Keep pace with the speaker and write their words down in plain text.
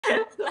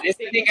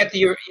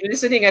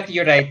Listening at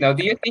you right now,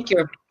 do you think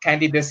your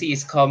candidacy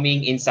is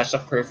coming in such a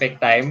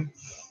perfect time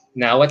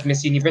now at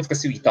Miss Universe?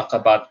 Because we talk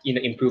about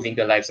improving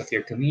the lives of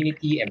your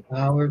community,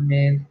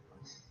 empowerment.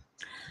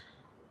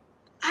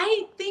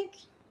 I think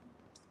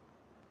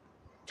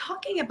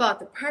talking about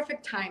the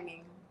perfect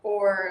timing,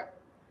 or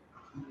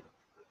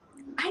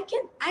I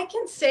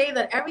can say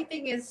that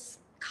everything is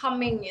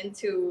coming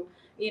into,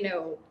 you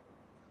know,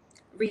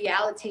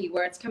 reality,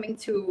 where it's coming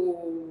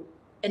to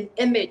an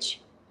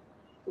image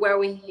where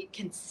we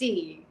can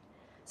see.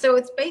 So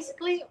it's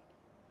basically,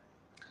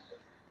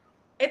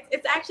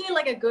 it's actually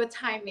like a good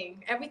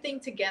timing. Everything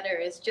together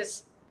is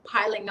just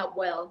piling up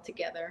well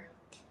together.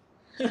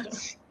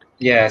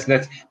 Yes,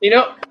 that's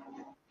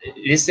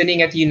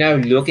listening at you now,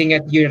 looking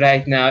at you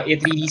right now,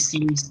 it really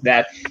seems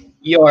that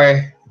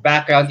your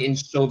background in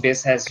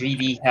showbiz has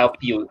really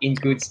helped you in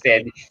good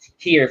stead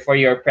here for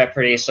your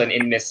preparation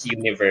in Miss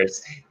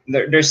Universe.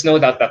 There's no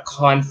doubt the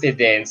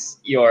confidence,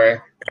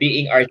 your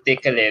being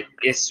articulate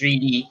is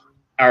really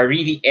are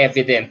really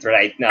evident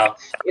right now.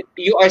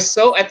 You are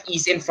so at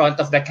ease in front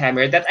of the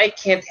camera that I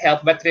can't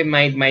help but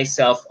remind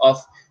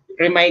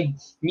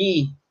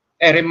me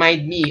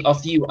remind me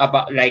of you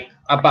about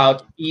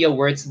Pia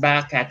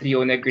Wurtzbach,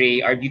 Catriona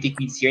Gray, our beauty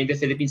queens here in the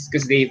Philippines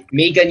because they've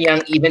Megan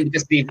Young even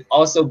because they've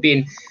also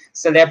been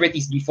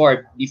celebrities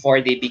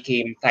before they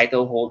became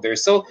title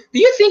holders. So do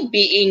you think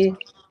being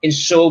in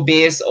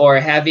showbiz or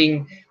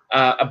having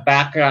a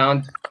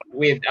background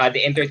with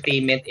the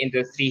entertainment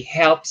industry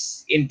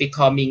helps in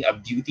becoming a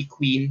beauty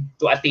queen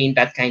to attain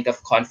that kind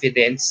of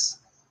confidence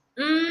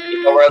in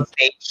the Mm, world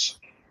stage?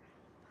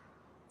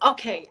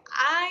 okay,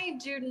 I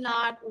do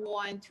not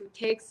want to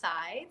take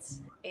sides,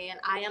 and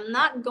I am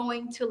not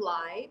going to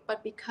lie,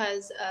 but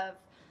because of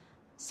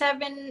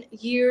 7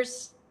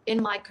 years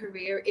in my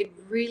career, it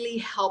really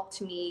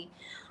helped me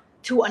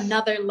to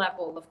another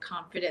level of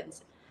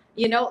confidence.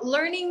 You know,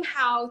 learning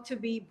how to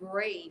be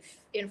brave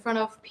in front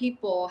of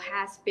people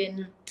has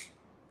been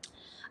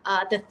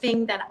the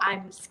thing that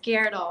I'm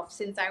scared of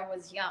since I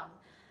was young.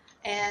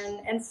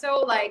 And so,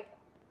 like,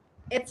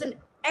 it's an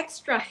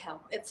extra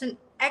help. It's an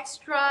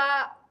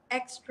extra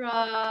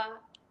extra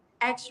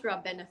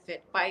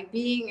benefit by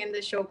being in the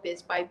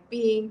showbiz, by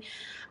being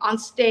on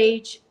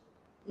stage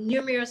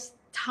numerous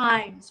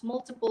times,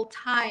 multiple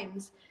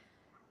times.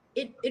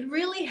 It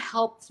really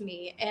helped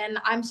me, and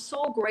I'm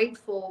so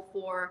grateful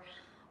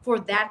for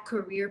that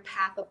career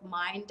path of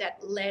mine that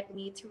led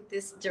me to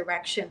this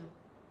direction.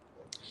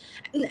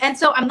 And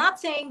so I'm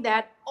not saying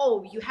that,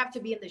 oh, you have to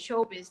be in the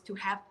showbiz to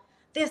have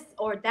this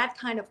or that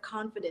kind of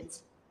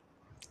confidence.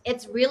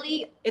 It's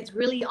really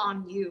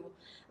on you.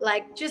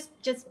 Like,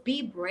 just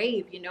be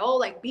brave,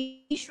 like,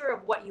 be sure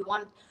of what you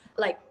want,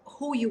 like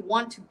who you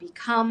want to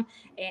become,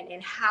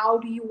 and how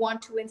do you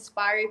want to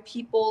inspire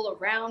people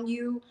around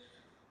you.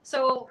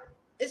 So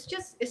it's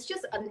just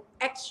an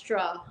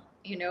extra,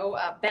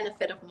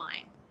 benefit of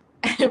mine.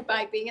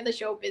 By being in the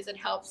showbiz, it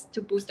helps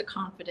to boost the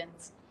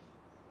confidence.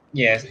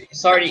 Yes. some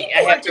Sorry, I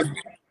people are have just to.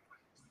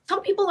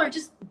 some people are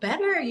just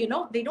better,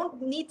 they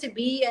don't need to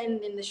be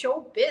in the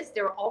showbiz.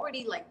 They're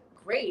already, like,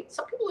 great.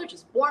 Some people are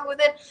just born with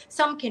it.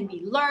 Some can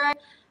be learned.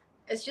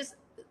 It's just,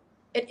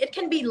 it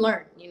can be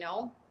learned,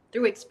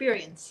 through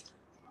experience.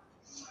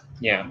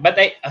 Yeah, but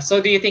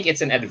so do you think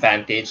it's an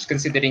advantage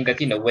considering that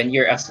when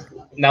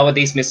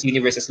nowadays Miss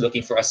Universe is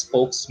looking for a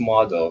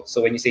spokesmodel.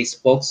 So when you say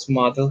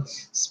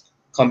spokesmodel,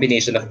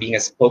 combination of being a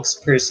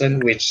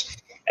spokesperson, which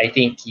I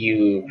think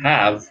you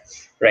have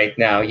right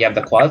now, you have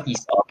the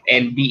qualities of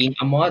and being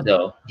a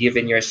model,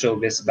 given your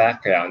showbiz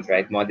background,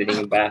 right,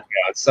 modeling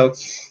background. So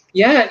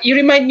yeah, you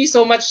remind me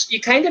so much. You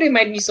kind of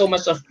remind me so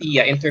much of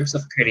Pia in terms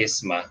of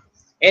charisma.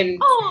 And if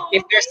Oh,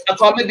 there's thank a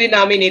common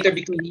denominator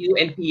between you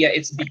and Pia,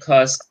 it's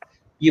because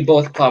you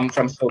both come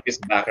from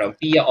showbiz background.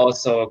 Pia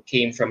also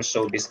came from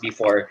showbiz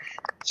before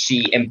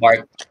she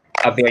embarked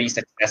a very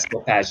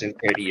successful pageant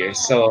career.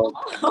 So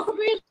Oh,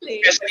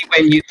 really? especially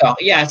when you talk,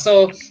 yeah.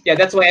 So yeah,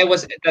 that's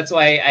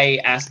why I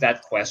asked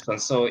that question.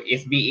 So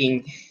if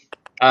being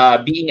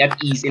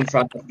at ease in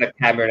front of the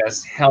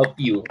cameras help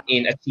you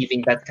in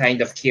achieving that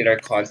kind of killer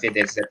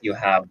confidence that you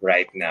have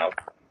right now.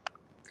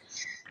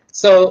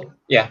 So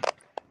yeah,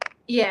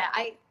 Yeah,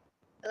 I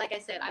like I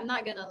said, I'm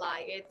not gonna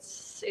lie.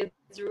 It's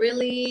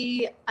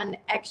really an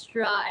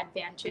extra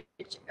advantage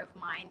of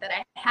mine that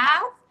I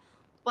have.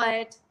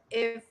 But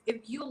if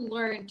you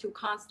learn to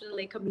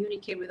constantly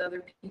communicate with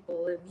other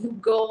people,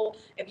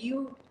 if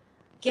you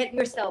get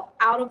yourself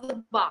out of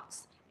the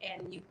box,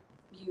 and you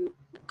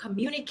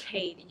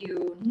communicate,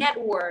 you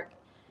network,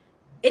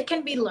 it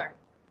can be learned.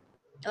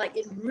 Like,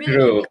 it really can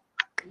be. true.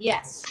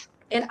 Yes.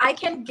 And I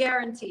can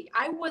guarantee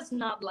I was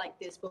not like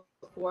this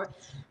before.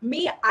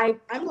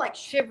 I'm like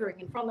shivering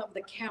in front of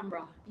the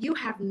camera. You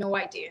have no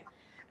idea.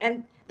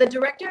 And the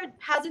director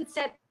hasn't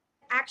said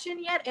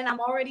action yet, and I'm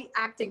already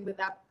acting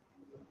without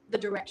the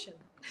direction.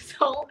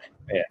 So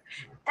Yeah.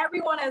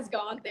 everyone has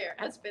gone there,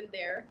 has been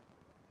there.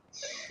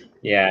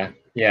 Yeah,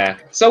 yeah.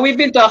 So we've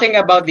been talking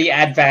about the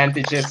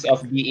advantages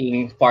of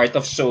being part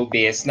of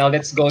showbiz. Now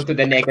let's go to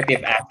the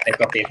negative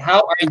aspect of it. How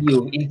are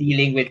you in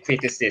dealing with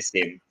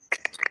criticism,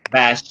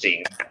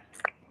 bashing?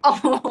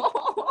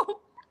 Oh,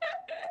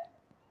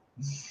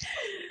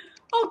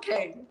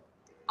 okay.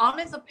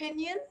 Honest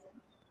opinion,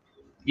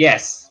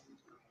 Yes.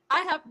 I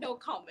have no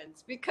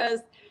comments because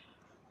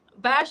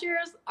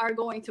bashers are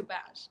going to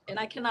bash and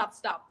I cannot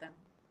stop them.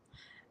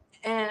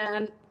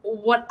 And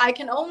what I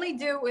can only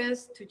do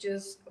is to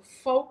just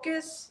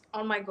focus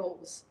on my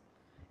goals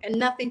and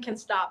nothing can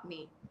stop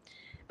me.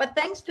 But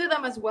thanks to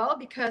them as well,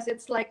 because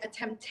it's like a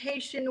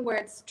temptation where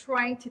it's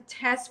trying to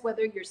test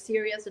whether you're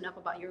serious enough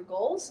about your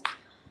goals.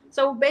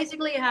 So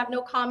basically, I have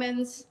no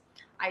comments.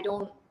 I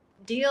don't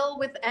deal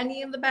with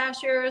any of the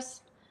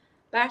bashers.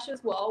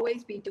 Bashers will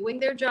always be doing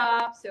their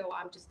job, so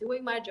I'm just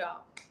doing my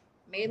job,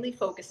 mainly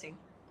focusing.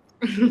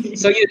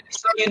 So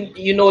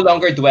you no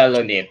longer dwell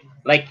on it.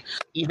 Like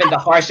even the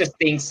harshest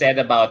things said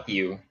about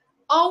you.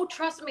 Oh,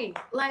 trust me.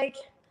 Like,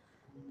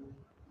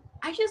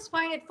 I just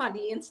find it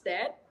funny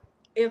instead.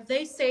 If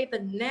they say the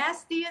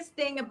nastiest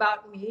thing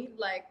about me,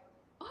 like,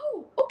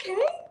 oh,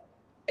 okay.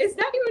 Is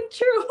that even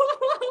true?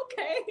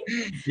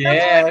 Okay.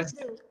 That's all I can Yes.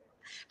 do.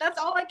 That's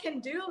all I can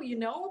do, you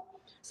know?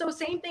 So,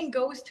 same thing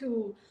goes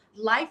to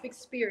life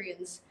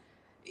experience.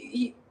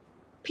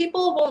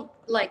 People won't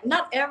like,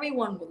 not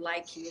everyone will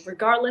like you,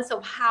 regardless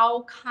of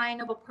how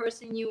kind of a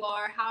person you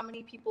are, how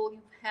many people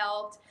you've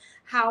helped,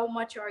 how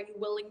much are you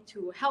willing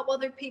to help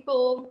other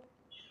people.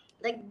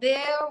 Like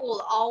there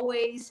will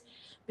always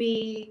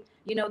be,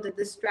 you know, the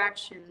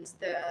distractions,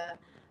 the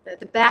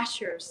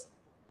bashers,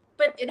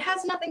 but it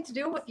has nothing to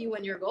do with you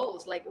and your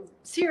goals. Like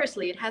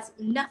seriously, it has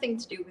nothing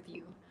to do with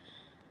you.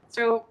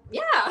 So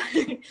yeah,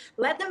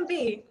 let them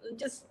be,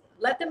 just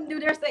let them do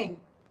their thing.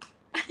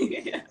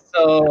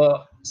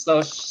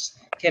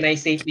 Can I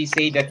safely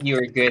say that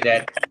you're good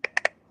at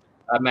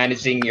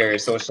managing your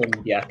social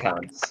media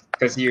accounts?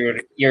 Because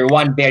you're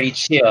one very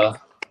chill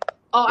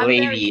Oh, I'm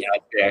very lady chill,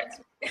 out there.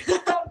 trust me.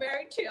 I'm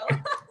very chill.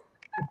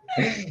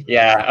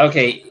 Yeah,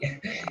 okay.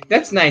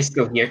 That's nice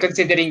to hear,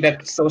 considering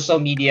that social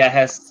media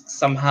has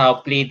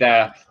somehow played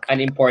an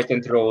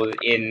important role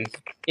in,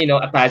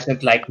 a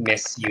pageant like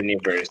Miss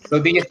Universe. So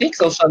do you think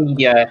social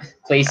media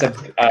plays a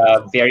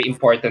very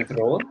important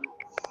role,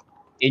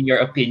 in your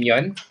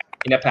opinion,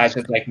 in a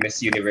pageant like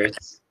Miss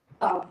Universe?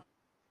 Oh,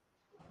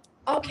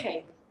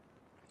 okay.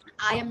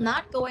 I am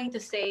not going to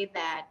say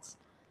that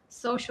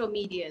social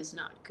media is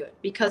not good.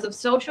 Because of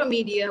social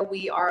media,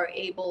 we are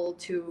able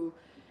to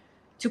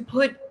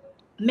put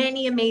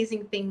many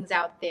amazing things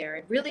out there.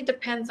 It really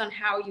depends on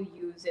how you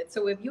use it.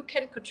 So if you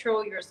can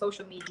control your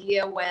social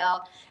media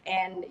well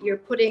and you're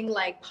putting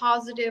like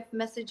positive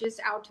messages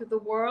out to the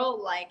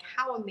world, like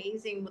how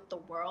amazing would the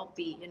world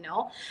be, you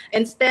know?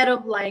 Instead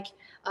of like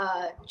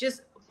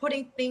just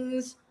putting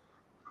things,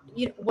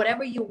 you know,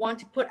 whatever you want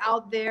to put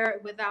out there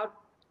without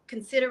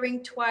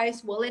considering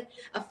twice, will it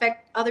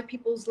affect other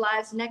people's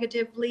lives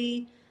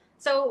negatively?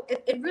 So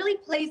it really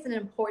plays an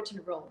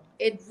important role.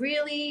 It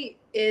really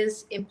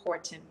is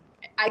important.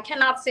 I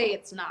cannot say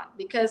it's not,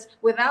 because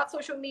without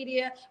social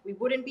media we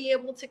wouldn't be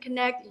able to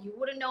connect. You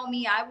wouldn't know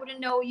me, I wouldn't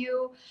know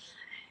you.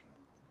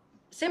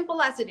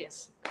 Simple as it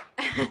is.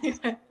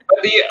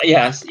 But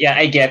yes, yeah,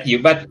 I get you.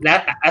 But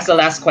as a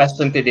last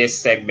question to this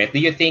segment, do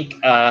you think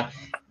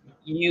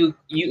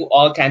you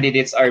all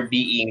candidates are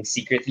being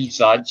secretly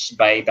judged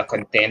by the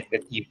content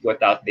that you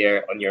put out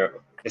there on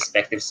your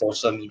respective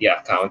social media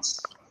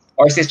accounts,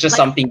 or is it just Like,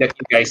 something that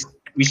you guys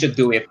we should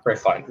do it for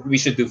fun? We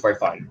should do for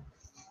fun.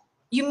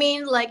 you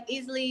mean like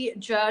easily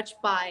judged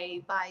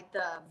by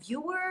the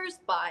viewers,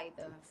 by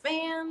the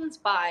fans,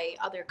 by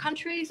other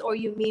countries, or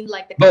you mean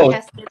like the Both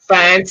contestants?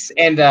 fans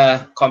and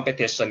the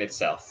competition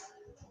itself.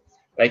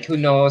 Like who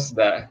knows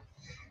if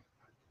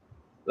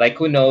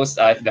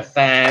the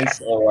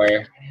fans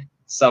or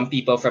some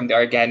people from the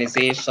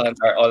organization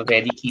are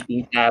already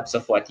keeping tabs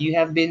of what you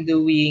have been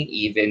doing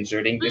even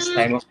during this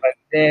time Mm, of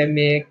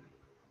pandemic.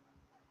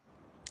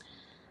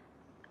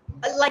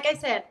 like I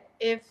said,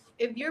 if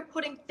you're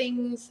putting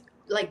things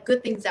like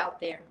good things out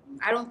there,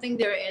 I don't think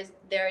there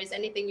is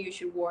anything you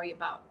should worry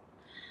about.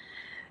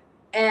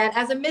 And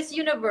as a Miss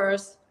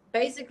Universe,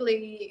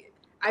 basically,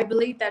 I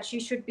believe that she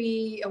should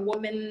be a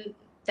woman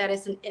that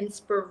is an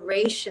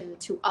inspiration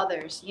to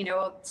others. You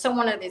know,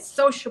 someone that is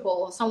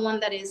sociable, someone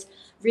that is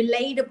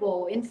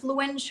relatable,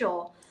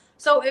 influential.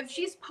 So if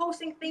she's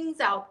posting things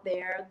out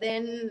there,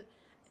 then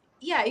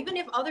yeah, even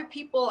if other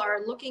people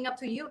are looking up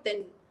to you,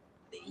 then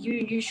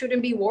you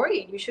shouldn't be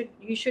worried.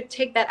 You should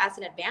take that as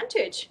an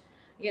advantage,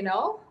 you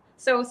know.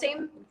 So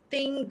same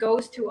thing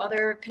goes to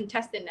other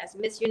contestant, as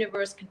Miss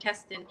Universe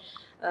contestant,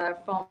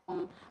 from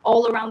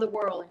all around the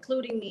world,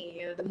 including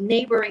me, the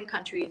neighboring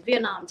countries,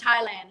 Vietnam,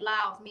 Thailand,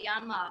 Laos,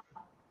 Myanmar,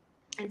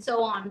 and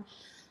so on.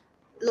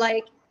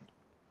 Like,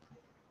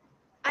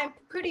 I'm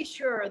pretty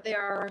sure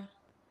there are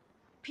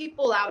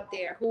people out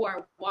there who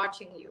are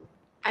watching you.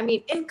 I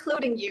mean,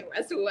 including you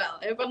as well,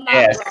 if I'm not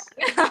Yes,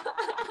 wrong.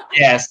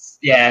 yes,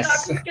 So I'm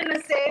yes. just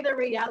gonna say the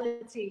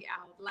reality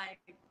out. Like,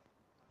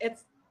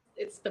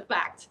 it's the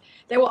fact.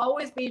 There will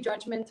always be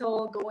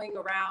judgmental going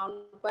around,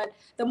 but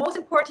the most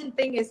important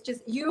thing is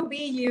just you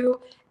be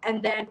you,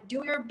 and then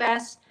do your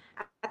best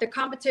at the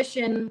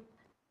competition,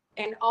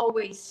 and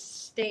always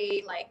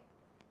stay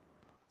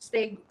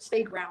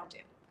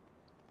grounded.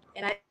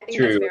 And I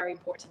think that's True. very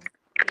important.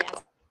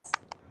 Yes.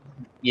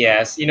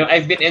 Yes,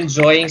 I've been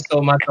enjoying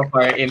so much of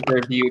our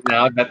interview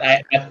now but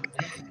I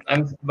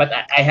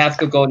have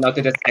to go now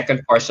to the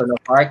second portion of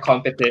our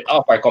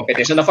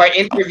competition of our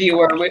interview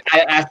where I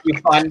ask you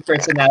fun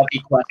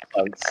personality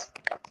questions.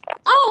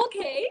 Oh,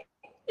 okay.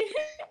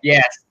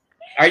 Yes.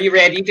 Are you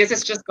ready? This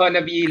is just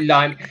gonna be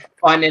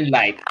fun and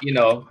light,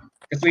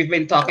 because we've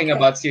been talking Okay.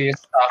 about serious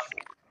stuff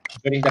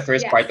during the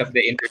first Yes. part of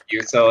the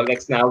interview. So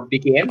let's now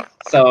begin.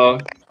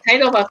 So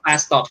kind of a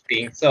fast talk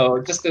thing.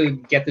 So just to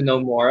get to know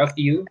more of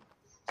you,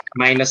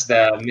 minus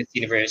the Miss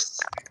Universe,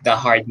 the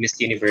hard Miss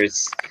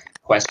Universe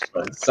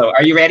questions. So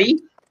are you ready?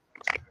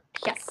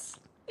 Yes.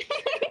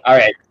 All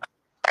right.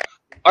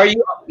 Are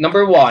you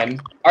number one?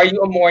 Are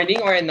you a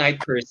morning or a night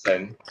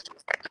person?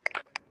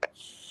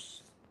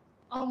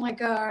 Oh my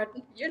God.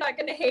 You're not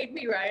gonna hate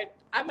me, right?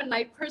 I'm a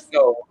night person.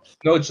 No,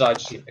 no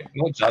judgment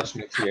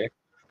here.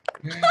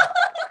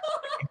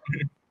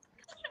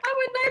 I'm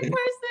a night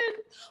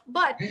person.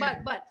 But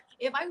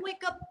if I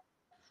wake up,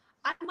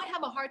 I might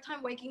have a hard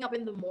time waking up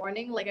in the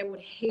morning. Like I would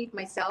hate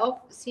myself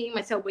seeing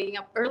myself waking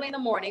up early in the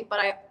morning, but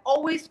I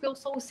always feel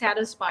so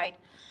satisfied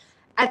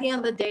at the end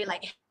of the day.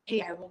 Like,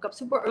 hey, I woke up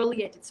super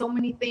early. I did so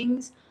many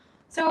things.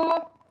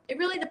 So it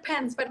really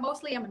depends, but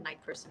mostly I'm a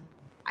night person.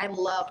 I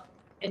love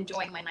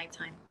enjoying my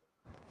nighttime.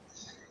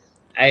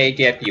 I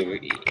get you.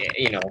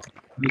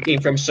 You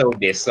came from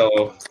showbiz,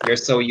 so you're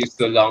so used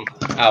to long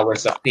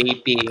hours of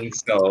taping.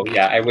 So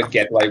yeah, I would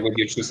get why would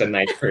you choose a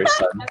night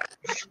person.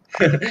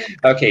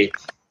 Okay,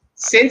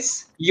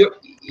 since you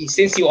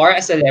since you are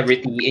a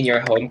celebrity in your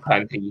home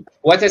country,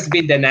 what has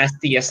been the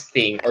nastiest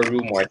thing or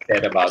rumor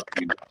said about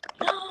you?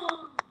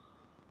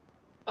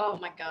 Oh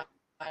my God.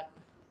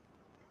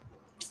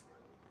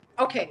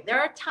 Okay, there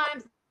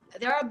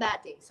are bad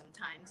days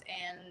sometimes,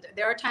 and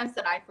there are times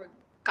that I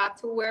forgot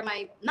to wear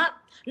my, not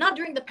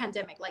during the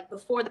pandemic, like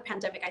before the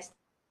pandemic, I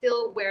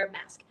still wear a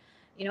mask.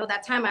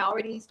 That time I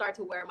already start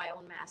to wear my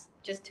own mask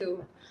just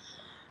to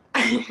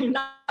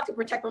not to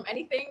protect from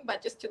anything,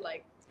 but just to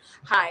like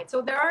hide.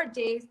 So there are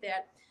days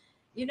that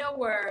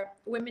where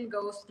women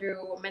goes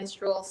through a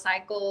menstrual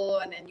cycle,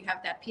 and then you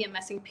have that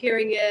PMSing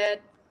period.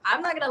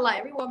 I'm not gonna lie,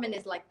 every woman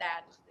is like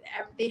that.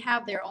 They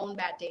have their own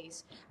bad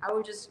days. I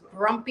was just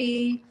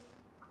grumpy,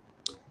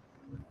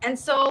 and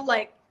so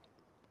like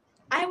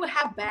I would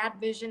have bad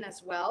vision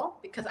as well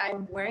because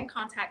I'm wearing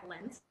contact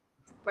lens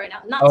right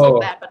now. Not so Oh,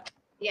 bad, but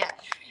yeah,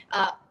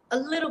 uh, a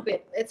little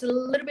bit. It's a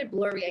little bit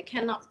blurry. I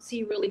cannot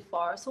see really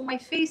far, so my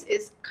face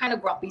is kind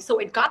of grumpy. So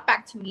it got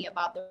back to me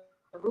about the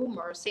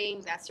rumor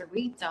saying that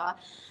Sarita,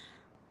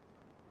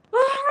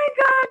 oh my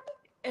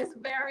God, is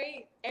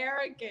very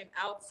arrogant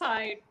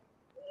outside.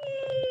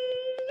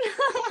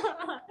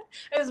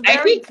 It's I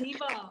very think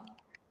diva.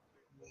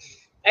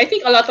 I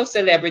think a lot of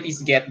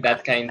celebrities get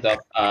that kind of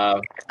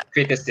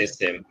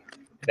criticism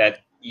that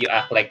you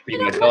act like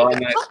And prima I'm like a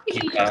donna.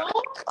 puppy.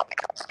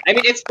 I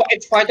mean, it's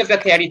part of the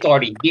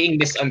territory being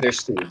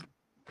misunderstood.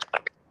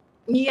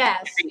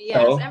 I Yes, think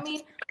yes. so. I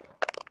mean,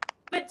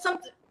 but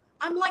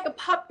I'm like a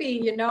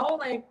puppy.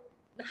 Like,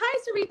 hi,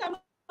 Sarita. I'm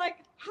like,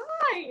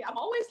 hi. I'm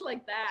always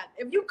like that.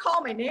 If you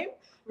call my name,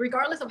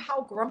 regardless of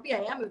how grumpy I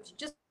am, if you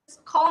just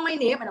call my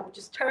name and I would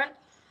just turn,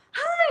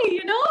 hi.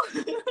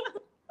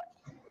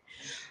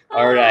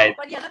 All right.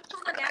 But yeah, that's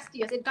kind of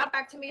nasty. As it got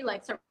back to me,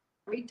 like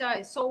Sarita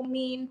is so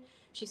mean.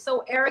 She's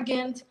so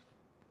arrogant.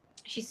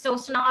 She's so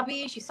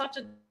snobby. She's such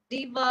a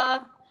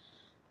diva.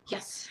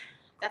 Yes,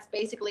 that's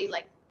basically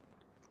like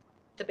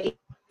the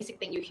basic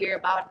thing you hear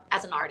about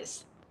as an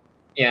artist.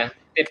 Yeah,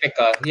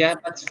 typical. Yeah,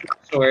 that's for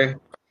sure.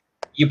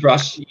 You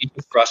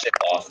just brush it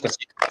off because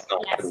it's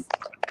not true. Yes.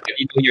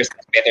 You know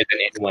yourself better than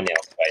anyone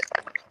else, right?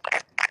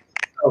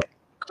 So,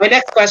 my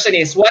next question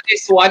is: what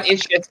is one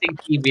interesting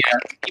trivia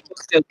people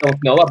still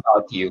don't know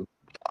about you?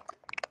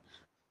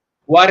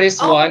 What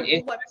is one Oh,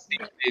 what? interesting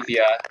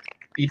trivia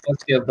people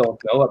still don't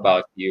know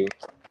about you?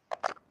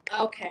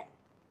 Okay.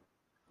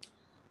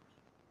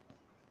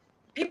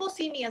 People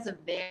see me as a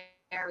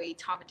very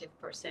talkative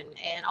person,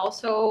 and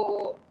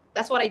also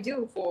that's what I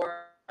do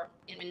for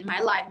in my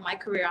life, my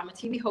career. I'm a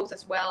TV host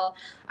as well.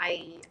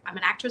 I'm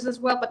an actress as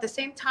well, but at the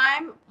same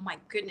time, my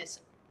goodness,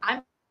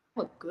 I'm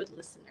a good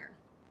listener.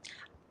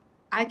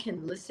 I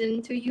can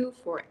listen to you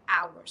for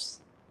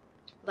hours.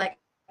 Like,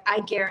 I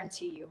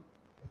guarantee you.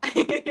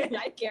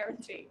 I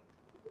guarantee.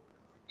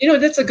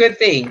 That's a good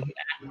thing.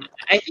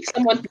 I think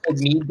someone told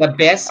me the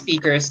best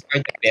speakers are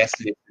the best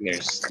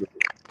listeners.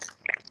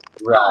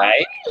 Oh,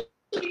 Right?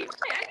 really?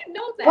 I didn't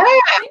know Yeah.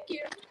 that. Thank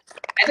you.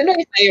 I don't know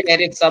if I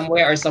read it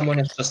somewhere or someone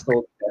has just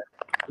told me that.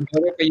 In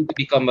order for you to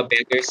become a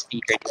better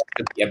speaker, you have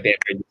to be a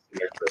better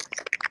listener first.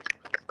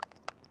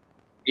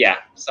 Yeah,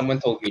 someone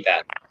told me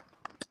that.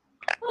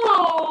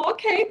 Oh,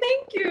 okay.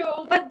 Thank you.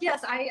 But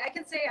yes, I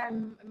can say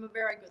I'm a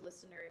very good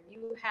listener. If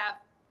you have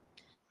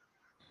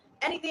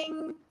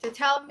anything to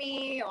tell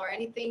me or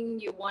anything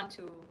you want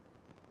to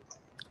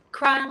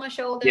cry on my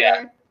shoulder,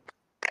 Yeah.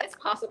 it's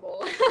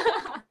possible.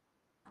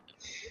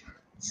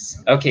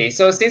 Okay,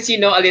 so since you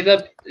know a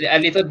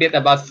little bit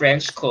about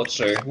French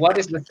culture, what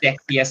is the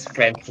sexiest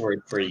French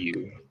word for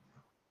you?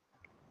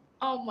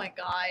 Oh my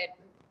God.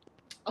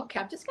 Okay,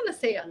 I'm just gonna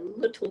say a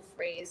little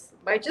phrase.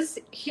 By just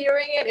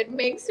hearing it, it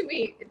makes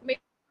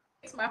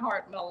my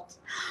heart melt.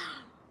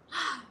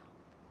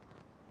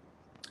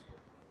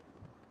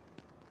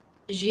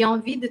 J'ai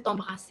envie de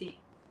t'embrasser.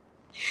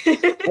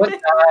 What's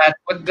that?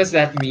 What does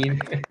that mean?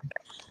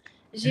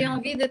 J'ai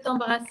envie de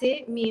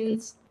t'embrasser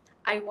means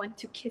I want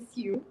to kiss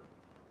you.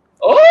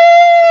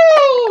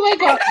 Oh my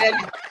God!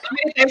 How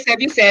many times have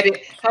you said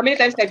it? How many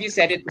times have you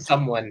said it to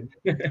someone?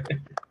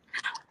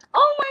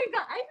 Oh my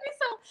God, I think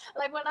so.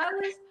 Like when I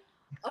was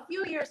a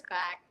few years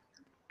back,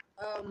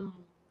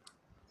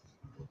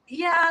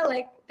 yeah,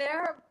 like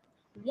there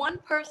one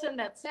person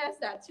that says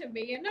that to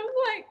me, and I'm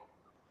like,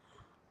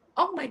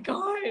 oh my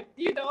God,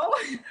 my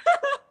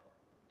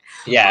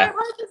Yeah,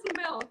 heart just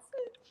melts.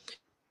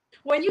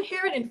 When you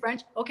hear it in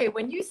French, okay,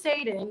 when you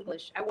say it in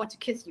English, I want to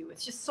kiss you,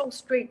 it's just so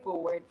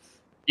straightforward.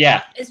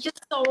 yeah. It's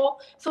just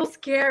so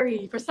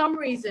scary for some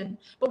reason.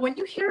 But when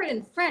you hear it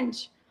in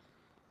French,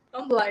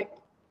 I'm like,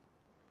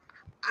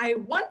 I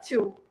want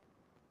to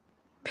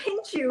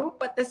pinch you,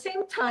 but at the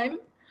same time,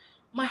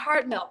 my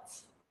heart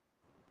melts.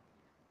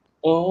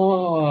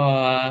 Oh,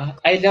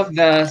 I love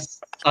the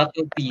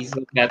subtleties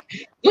of that.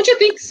 Don't you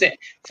think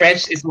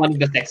French is one of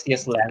the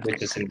sexiest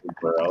languages in the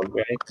world,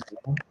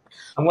 right?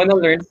 I want to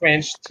learn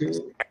French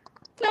too.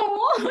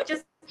 No,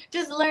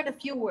 just learn a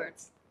few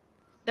words.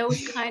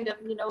 Those kind of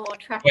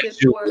attractive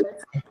Bonjour.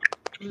 words.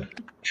 Mm.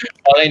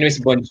 All I know is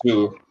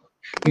bonjour.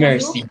 Bonjour,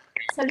 Merci.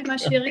 salut ma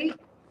chérie.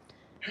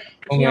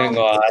 Oh J'ai my envie.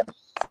 God.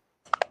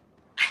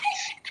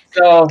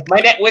 So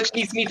which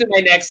leads me to my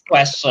next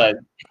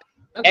question.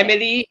 Okay.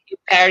 Emily in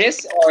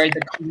Paris or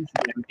the Queen's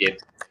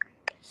Gambit?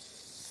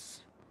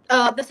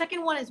 The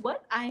second one is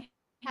what? I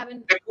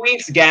haven't. The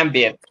Queen's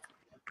Gambit.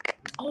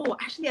 Oh,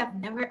 actually, I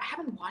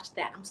haven't watched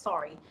that. I'm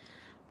sorry.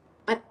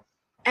 But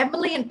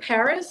Emily in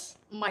Paris,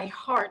 my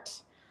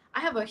heart. I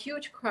have a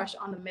huge crush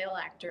on the male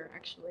actor,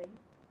 actually.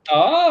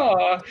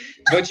 Oh,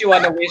 don't you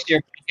want to wish you're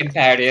back in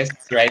Paris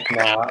right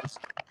now?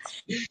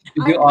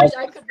 To I do all wish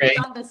I those could be great.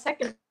 on the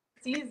second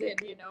season.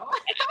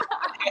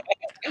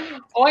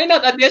 Why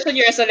not audition?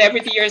 You're a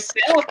celebrity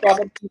yourself.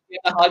 Probably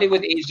get a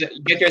Hollywood agent.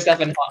 Get yourself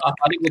a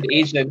Hollywood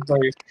agent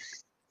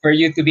for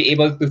you to be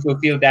able to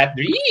fulfill that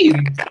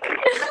dream.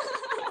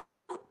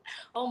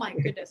 Oh my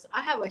goodness.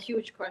 I have a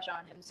huge crush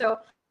on him. So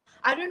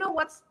I don't know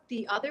what's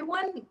the other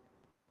one.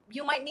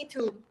 You might need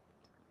to.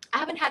 I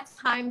haven't had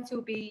time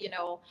to be,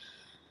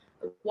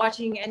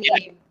 watching Yeah.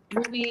 any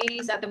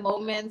movies at the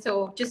moment.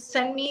 So just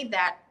send me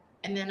that,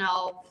 and then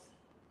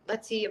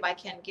let's see if I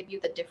can give you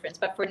the difference.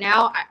 But for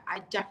now, I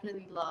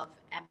definitely love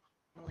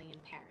Emily in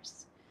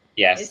Paris. It's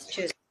Yes.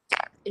 just,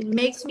 it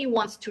makes me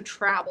want to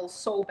travel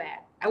so bad.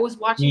 I was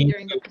watching Me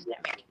during the too.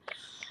 pandemic.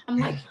 I'm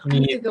like, I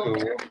need Me to go too.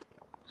 there.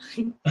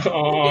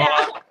 Oh,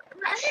 Yeah,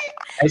 right?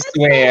 I It's so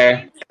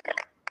swear.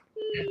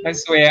 I amazing.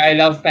 swear, I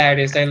love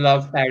Paris. I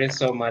love Paris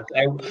so much.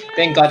 I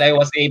thank God Yes, I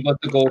was able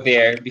to go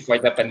there before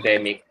the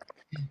pandemic.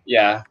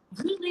 Yeah.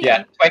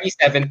 Yeah, really.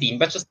 2017,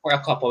 but just for a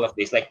couple of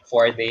days, like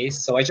 4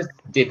 days. So I just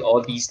did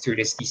all these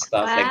touristy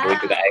stuff, like going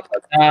to the Wow.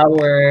 Eiffel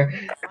Tower,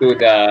 to Wow.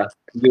 the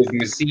Louvre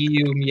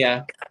Museum.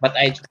 Yeah, but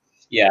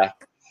yeah.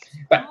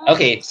 But Oh,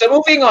 okay, so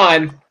moving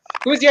on.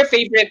 Who's your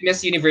favorite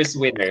Miss Universe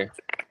winner?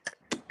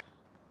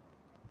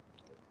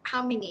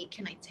 how many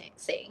can I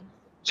say?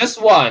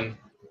 Just one.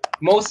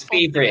 Most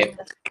Okay. favorite.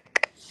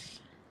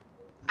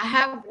 I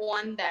have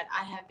one that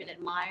I have been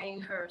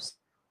admiring her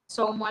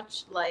so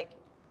much. Like,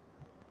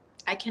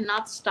 I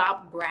cannot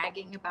stop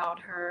bragging about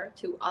her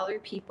to other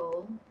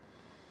people.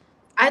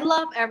 I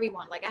love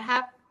everyone. Like, I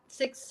have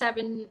 6,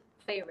 7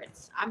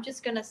 favorites. I'm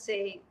just gonna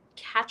say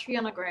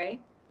Catriona Gray,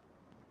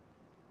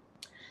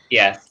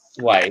 Yes.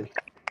 Why?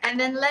 and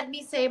then let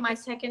me say my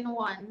second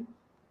one,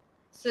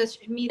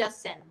 Sushmita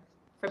Sen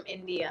from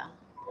India.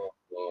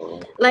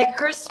 Oh, Like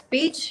her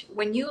speech,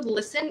 when you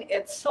listen,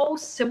 it's so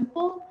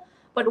simple,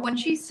 but when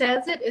she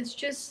says it, it's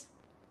just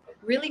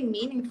really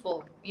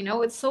meaningful.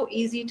 It's so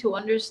easy to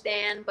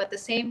understand, but at the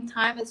same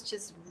time, it's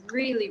just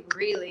really,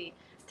 really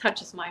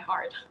touches my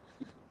heart.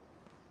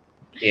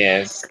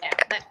 yes. Yeah,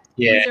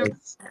 these are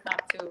Yes. my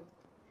top two.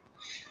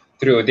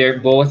 True. They're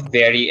both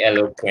very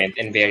eloquent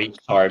and very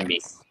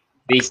charming.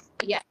 They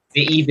Yeah.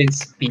 they even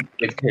speak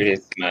with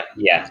charisma.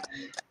 Yeah.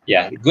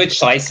 Yeah. Good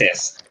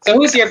choices. So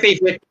who's your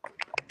favorite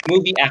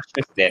movie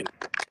actress then?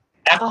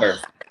 Oh, Actor.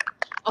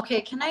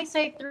 okay. Can I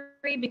say three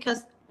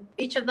because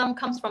each of them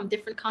comes from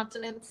different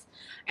continents,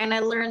 and I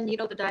learned,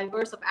 the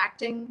diverse of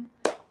acting.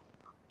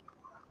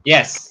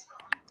 Yes.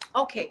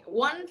 Okay,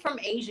 one from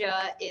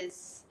Asia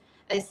is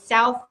a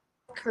South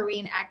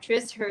Korean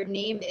actress. Her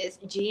name is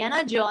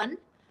Gianna Jeon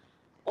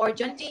or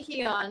Jun Ji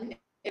Hyun.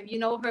 If you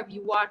know her, if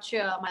you watch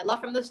My Love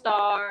from the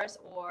Stars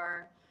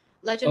or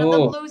Legend of the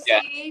Oh, Blue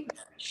yeah. Sea,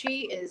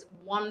 she is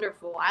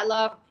wonderful. I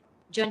love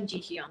Jun Ji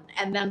Hyun.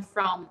 And then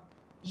from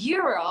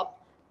Europe,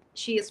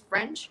 she is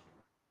French.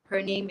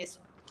 Her name is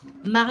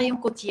Marion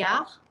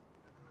Cotillard.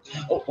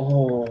 Oh,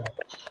 oh.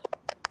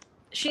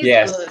 She's good.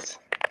 Yes.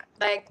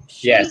 Like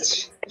she Yes.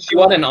 is She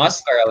won good. an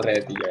Oscar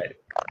already, right?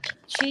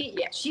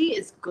 She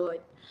is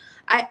good.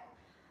 I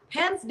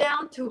hands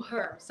down to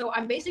her. So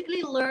I'm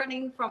basically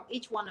learning from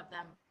each one of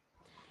them.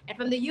 And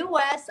from the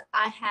US,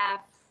 I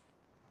have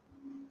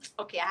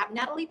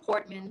Natalie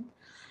Portman,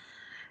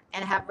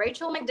 and I have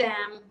Rachel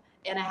McAdam,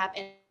 and I have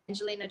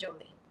Angelina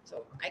Jolie.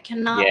 So I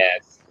cannot.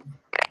 Yes.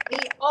 They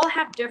all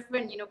have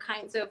different,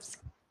 kinds of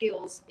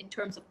skills in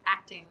terms of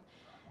acting.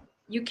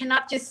 You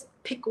cannot just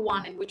pick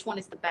one and which one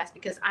is the best,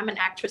 because I'm an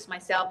actress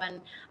myself and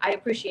I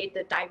appreciate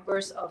the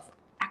diverse of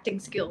acting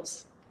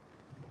skills.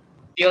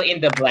 Fill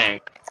in the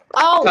blank.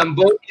 Oh,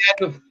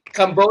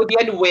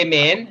 Cambodian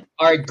women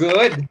are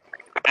good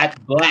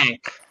at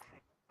blank.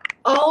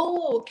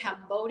 oh,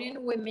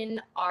 Cambodian women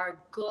are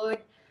good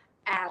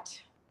at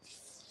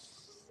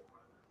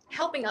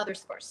helping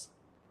others first,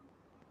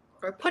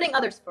 or putting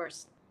others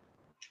first.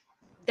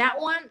 That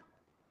one,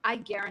 I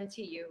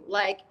guarantee you.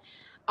 Like,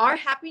 our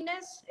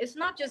happiness is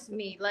not just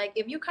me. Like,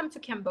 if you come to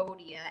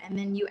Cambodia and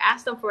then you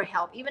ask them for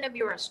help, even if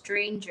you're a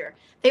stranger,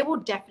 they will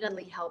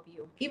definitely help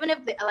you. Even if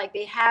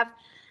they have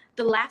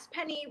the last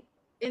penny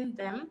in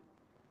them,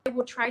 they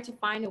will try to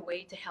find a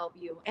way to help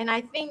you. And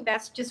I think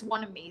that's just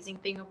one amazing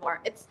thing of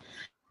art.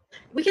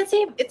 We can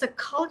say it's a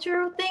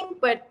cultural thing,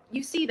 but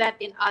you see that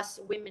in us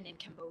women in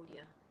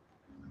Cambodia.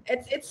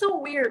 It's so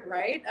weird,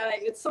 right?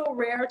 It's so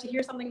rare to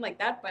hear something like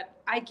that, but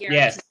I guarantee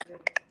Yes. you.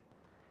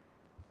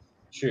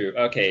 True.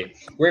 Okay.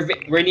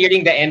 We're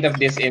nearing the end of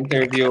this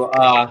interview.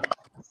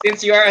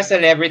 Since you are a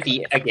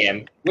celebrity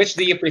again, which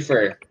do you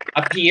prefer?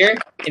 Appear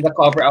in the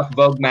cover of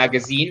Vogue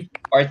magazine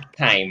or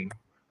Time?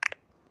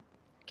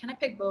 Can I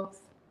pick both?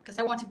 Because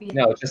I want to be.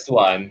 No, just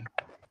one.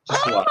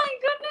 Just Oh one. my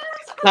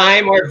goodness!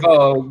 Time or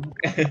Vogue?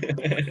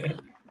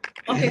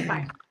 Okay,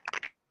 fine.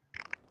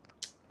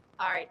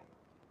 All right,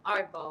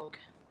 Vogue.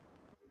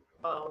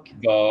 Vogue.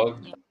 Vogue.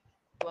 Yeah,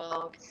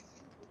 Vogue.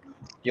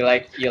 You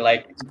like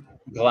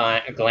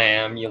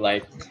glam. You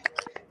like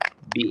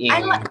being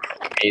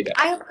made up.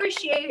 I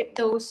appreciate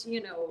those,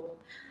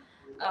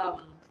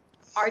 um,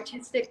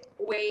 artistic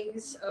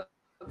ways of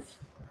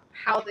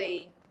how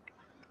they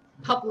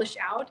publish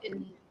out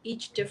in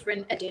each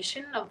different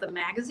edition of the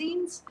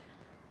magazines.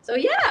 So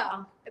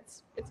yeah,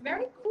 it's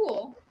very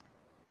cool.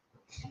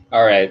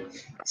 All right.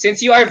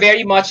 Since you are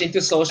very much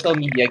into social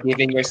media,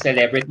 given your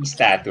celebrity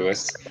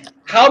status,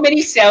 how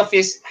many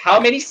selfies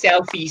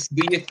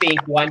do you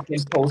think one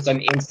can post on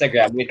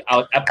Instagram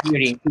without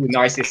appearing too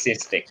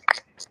narcissistic?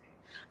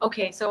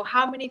 Okay, so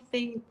how many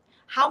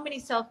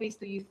selfies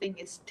do you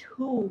think is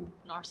too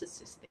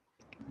narcissistic?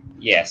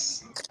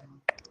 Yes.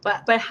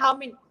 But how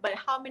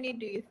many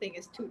do you think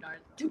is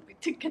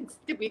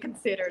to be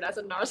considered as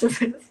a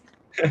narcissist?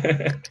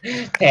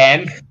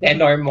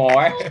 10 or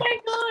more. Oh my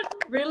god,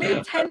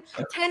 really? 10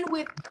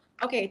 with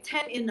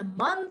 10 in a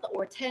month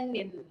or 10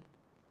 in.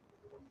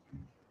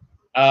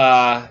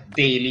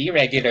 Daily,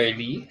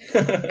 regularly.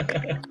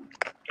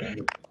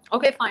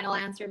 Okay, final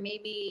answer.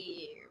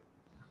 Maybe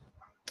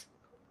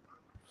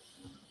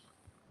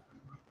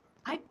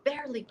I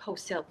barely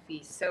post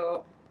selfies,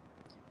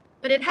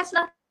 but it has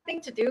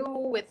nothing to do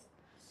with.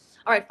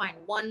 All right, fine.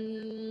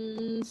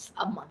 Once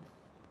a month.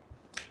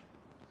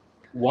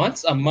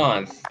 Once a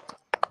month.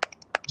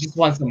 Just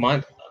once a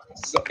month.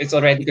 So it's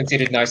already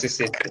considered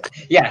narcissistic.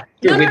 Yeah,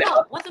 true.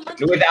 No. Once a month.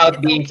 Without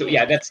It's being okay. too.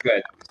 Yeah, that's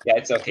good. Yeah,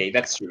 it's okay.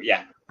 That's true.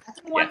 Yeah. I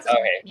think once. Yeah,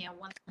 okay. Yeah,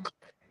 once a month.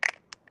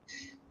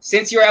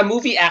 Since you're a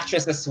movie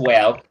actress as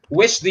well,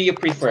 which do you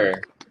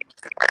prefer?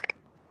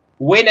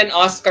 Win an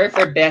Oscar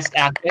for Best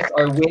Actress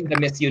or win the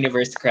Miss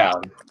Universe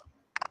crown?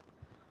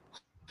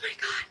 Oh my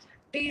god,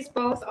 these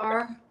both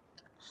are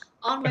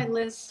on my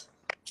list.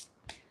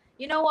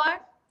 You know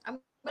what? I'm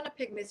gonna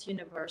pick Miss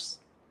Universe,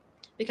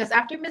 because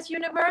after Miss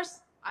Universe,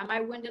 I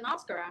might win an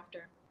Oscar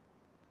after.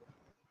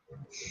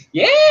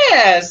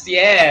 Yes.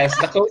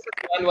 The closest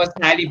one was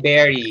Halle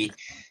Berry.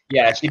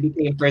 Yeah, she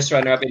became first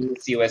runner-up in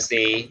Miss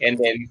USA, and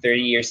then 30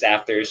 years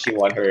after, she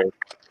won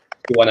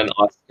an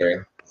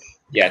Oscar.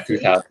 Yeah, See?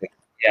 2000.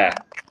 Yeah,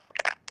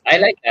 I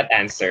like that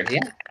answer.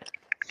 Yeah.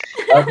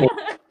 Okay.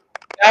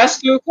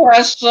 Last two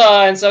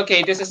questions.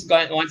 Okay,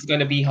 one's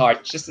gonna be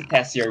hard, just to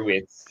test your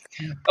wits.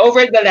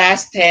 Over the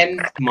last 10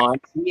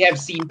 months, we have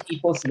seen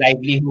people's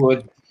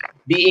livelihood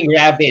being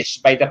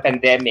ravaged by the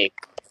pandemic,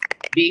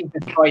 being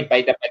destroyed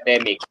by the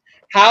pandemic.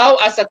 How,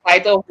 as a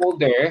title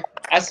holder,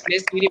 as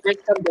Miss Universe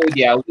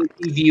Cambodia, will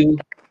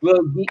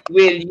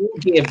you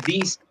give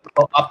these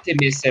people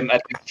optimism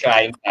at this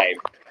trying time?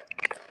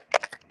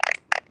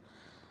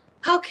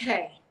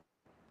 Okay,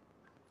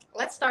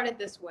 let's start it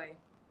this way.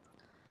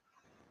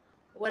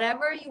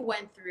 Whatever you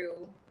went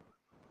through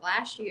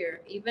last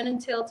year, even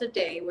until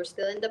today, we're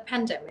still in the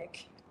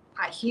pandemic.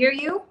 I hear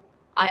you.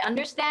 I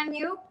understand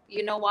you.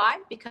 You know why?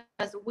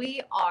 Because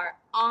we are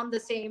on the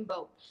same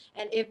boat.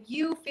 And if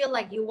you feel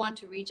like you want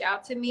to reach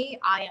out to me,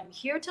 I am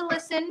here to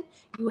listen.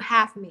 You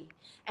have me.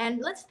 And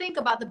let's think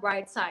about the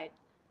bright side.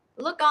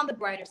 look on the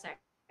brighter side.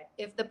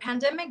 If the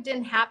pandemic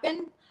didn't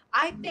happen,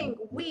 I think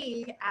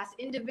we as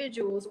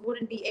individuals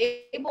wouldn't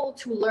be able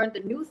to learn the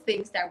new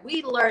things that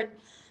we learned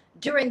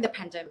during the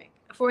pandemic.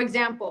 For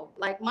example,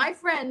 like my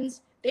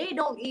friends, they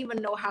don't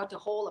even know how to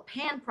hold a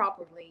pan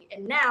properly,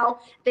 and now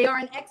they are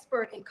an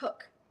expert in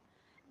cook.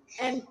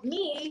 And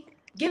me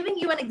giving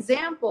you an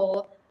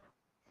example,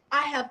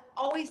 I have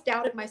always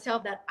doubted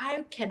myself that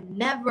I can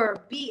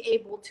never be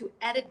able to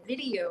edit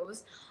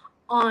videos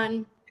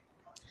on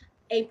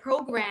a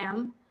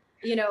program,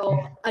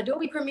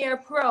 Adobe Premiere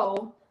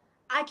Pro.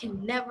 I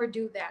can never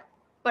do that.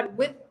 But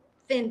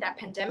within that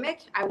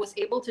pandemic, I was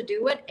able to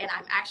do it, and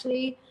I'm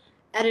actually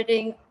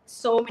editing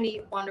so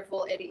many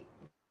wonderful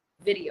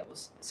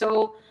videos.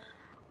 So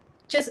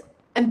just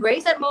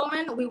embrace that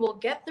moment. We will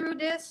get through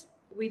this.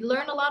 We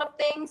learn a lot of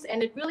things,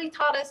 and it really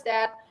taught us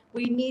that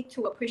we need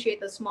to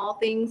appreciate the small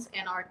things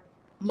in our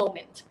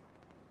moment.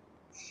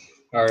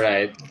 All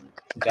right.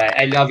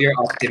 I love your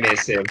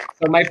optimism.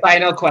 So my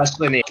final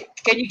question is,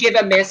 can you give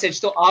a message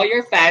to all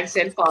your fans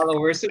and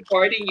followers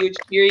supporting you,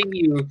 cheering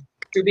you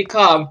to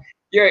become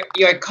your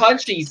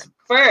country's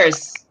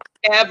first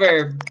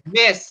ever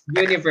Miss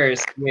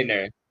Universe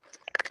winner?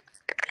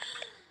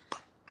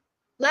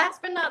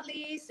 Last but not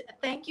least,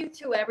 thank you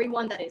to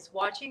everyone that is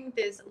watching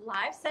this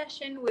live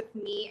session with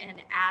me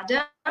and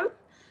Adam.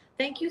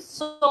 Thank you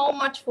so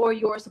much for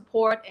your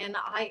support. And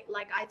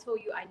like I told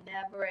you, I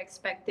never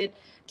expected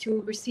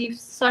to receive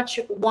such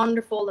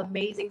wonderful,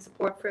 amazing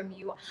support from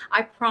you.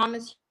 I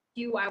promise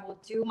you, I will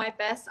do my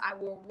best. I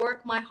will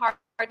work my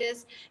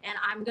hardest, and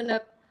I'm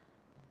gonna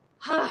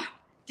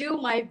do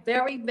my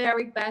very,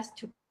 very best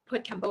to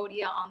put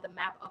Cambodia on the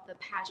map of the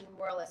pageant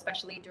world,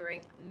 especially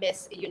during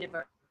Miss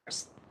Universe.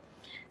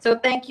 So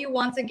thank you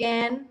once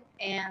again,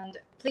 and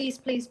please,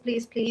 please,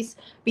 please, please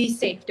be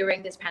safe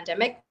during this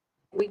pandemic.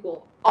 We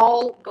will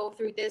all go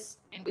through this,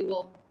 and we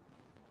will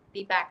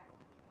be back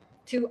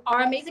to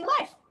our amazing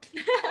life.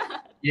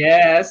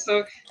 Yeah,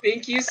 so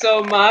thank you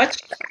so much,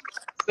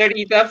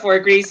 Sarita, for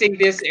gracing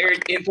this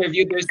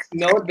interview. There's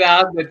no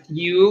doubt that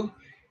you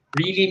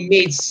really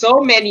made so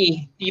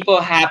many people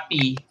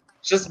happy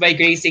just by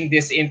gracing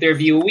this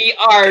interview.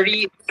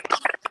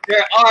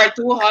 There are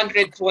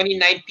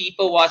 229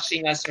 people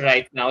watching us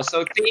right now.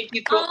 So thank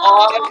you to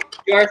all Oh,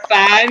 your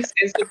fans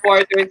and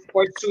supporters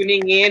for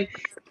tuning in.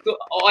 To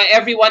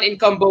everyone in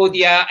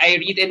Cambodia, I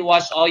read and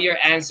watch all your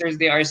answers.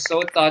 They are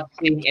so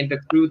touching, and the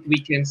truth we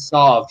can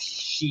solve.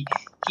 He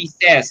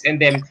says, and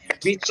then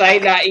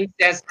Richai Laing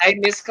says, "I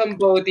miss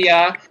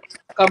Cambodia.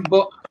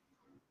 Cambo-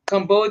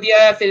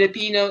 Cambodia,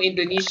 Filipino,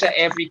 Indonesia,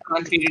 every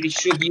country really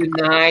should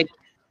unite.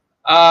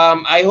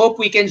 I hope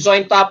we can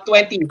join top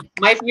 20.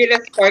 My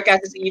fearless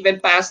forecast is even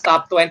past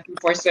top 20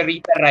 for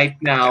Sarita right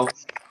now.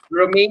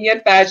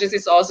 Romanian Pageants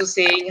is also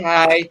saying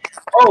hi.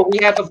 Oh,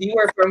 we have a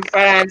viewer from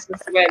France as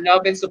well.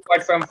 Love and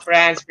support from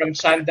France, from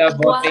Chanda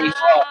Boteho.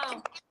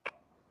 wow.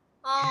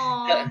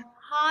 Oh,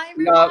 hi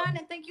Love, everyone,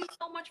 and thank you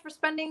so much for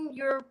spending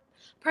your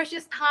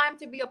precious time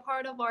to be a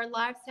part of our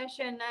live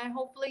session. And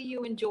hopefully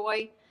you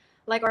enjoy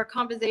like our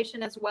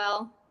conversation as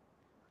well.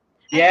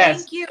 And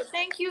yes.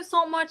 thank you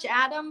so much,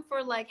 Adam,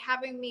 for like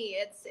having me.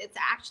 It's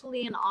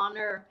actually an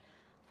honor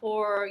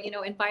for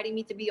inviting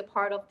me to be a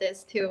part of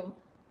this too.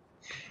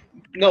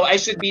 No, I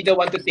should be the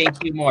one to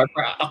thank you more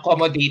for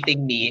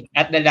accommodating me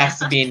at the last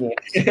minute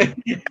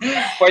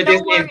for this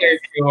No worries.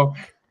 interview.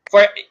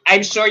 For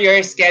I'm sure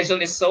your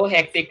schedule is so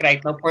hectic right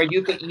now. For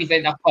you to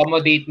even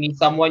accommodate me,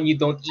 someone you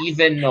don't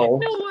even know,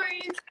 No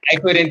worries. I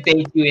couldn't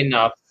thank you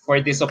enough for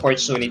this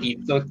opportunity.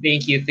 So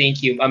thank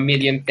you, a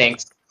million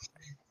thanks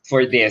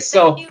for this.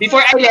 Thank So you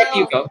before as I let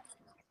you well. go,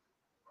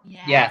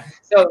 yeah. Yes.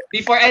 So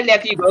before I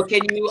let you go,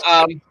 can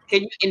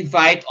you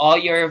invite all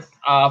your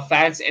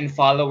fans and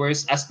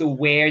followers as to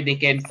where they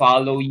can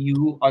follow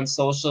you on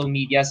social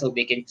media so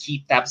they can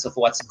keep tabs of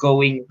what's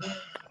going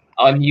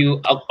on you,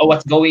 or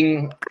what's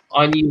going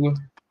on you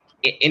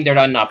in the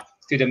run up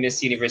to the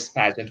Miss Universe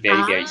pageant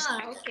very very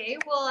soon. Okay.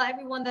 Well,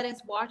 everyone that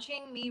is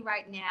watching me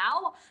right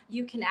now,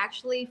 you can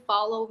actually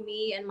follow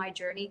me and my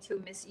journey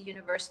to Miss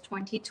Universe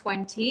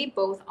 2020,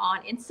 both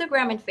on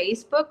Instagram and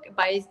Facebook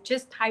by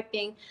just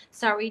typing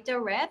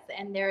Saritha Reth,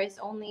 and there is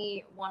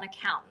only one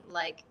account.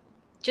 Like,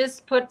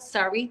 just put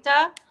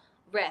Saritha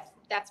Reth.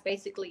 That's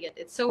basically it.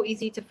 It's so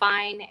easy to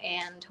find,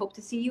 and hope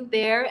to see you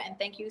there. And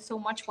thank you so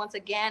much once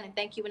again, and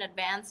thank you in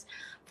advance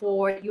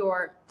for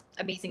your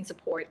amazing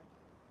support.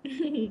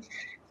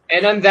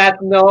 And on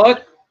that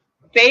note,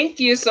 thank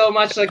you so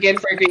much again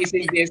for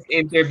gracing this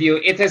interview.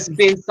 It has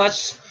been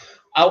such.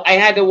 I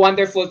had a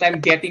wonderful time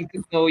getting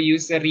to know you,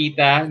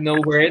 Sarita.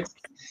 No words,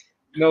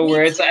 no Me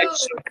words. I'm too.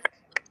 sure.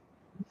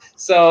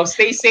 So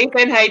stay safe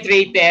and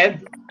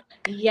hydrated.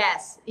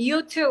 Yes,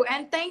 you too.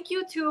 And thank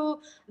you to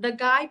the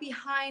guy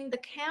behind the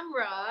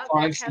camera that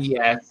Fonzie, has been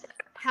yes.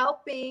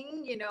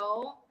 helping,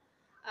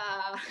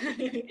 uh, Yes,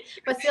 with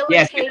the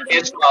facilitating.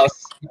 visuals.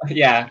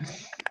 Yeah,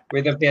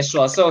 with the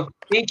visuals. So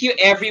thank you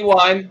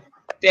everyone.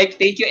 Thank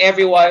you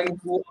everyone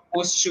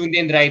who's tuned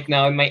in right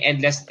now. And my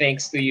endless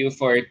thanks to you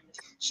for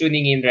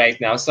tuning in right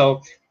now.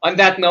 So on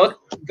that note,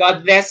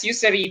 God bless you,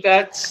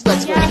 Sarita.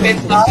 Let's go. Yeah. Keep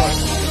it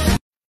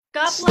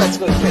God Let's bless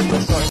go.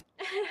 you.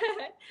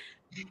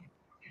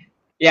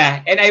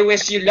 Yeah, and I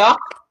wish you luck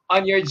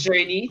on your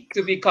journey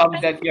to become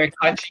your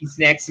country's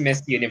next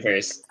Miss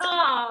Universe.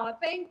 Oh,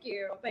 thank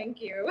you.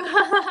 Thank you.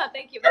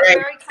 Thank you. All That's right,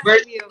 very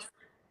kind of you.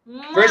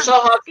 virtual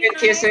Mwah. hugs Good and night.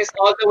 kisses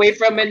all the way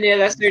from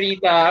Manila,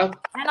 Sarita.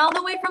 And all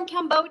the way from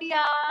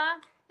Cambodia.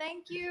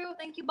 Thank you.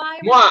 Thank you. Bye,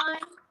 Mwah.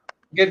 everyone.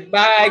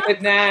 Goodbye.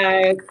 Good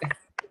night.